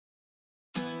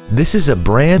This is a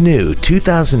brand new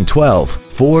 2012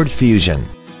 Ford Fusion.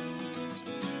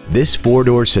 This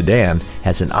four-door sedan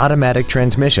has an automatic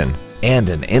transmission and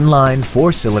an inline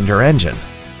four-cylinder engine.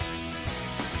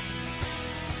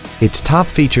 Its top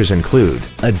features include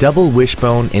a double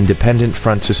wishbone independent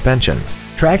front suspension,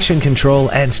 traction control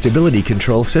and stability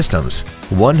control systems,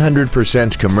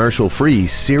 100% commercial-free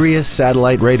Sirius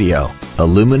satellite radio,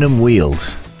 aluminum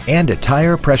wheels, and a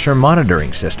tire pressure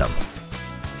monitoring system.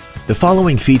 The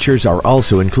following features are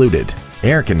also included: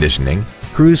 air conditioning,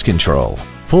 cruise control,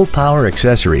 full power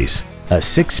accessories, a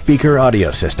 6-speaker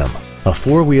audio system, a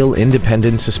 4-wheel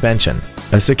independent suspension,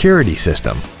 a security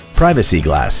system, privacy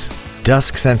glass,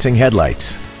 dusk sensing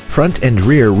headlights, front and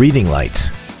rear reading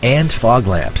lights, and fog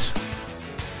lamps.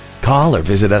 Call or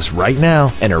visit us right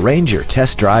now and arrange your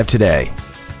test drive today.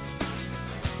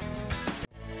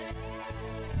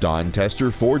 Don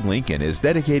Tester Ford Lincoln is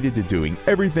dedicated to doing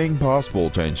everything possible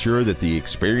to ensure that the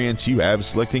experience you have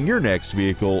selecting your next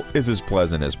vehicle is as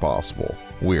pleasant as possible.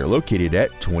 We are located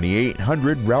at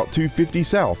 2800 Route 250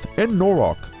 South in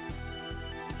Norwalk.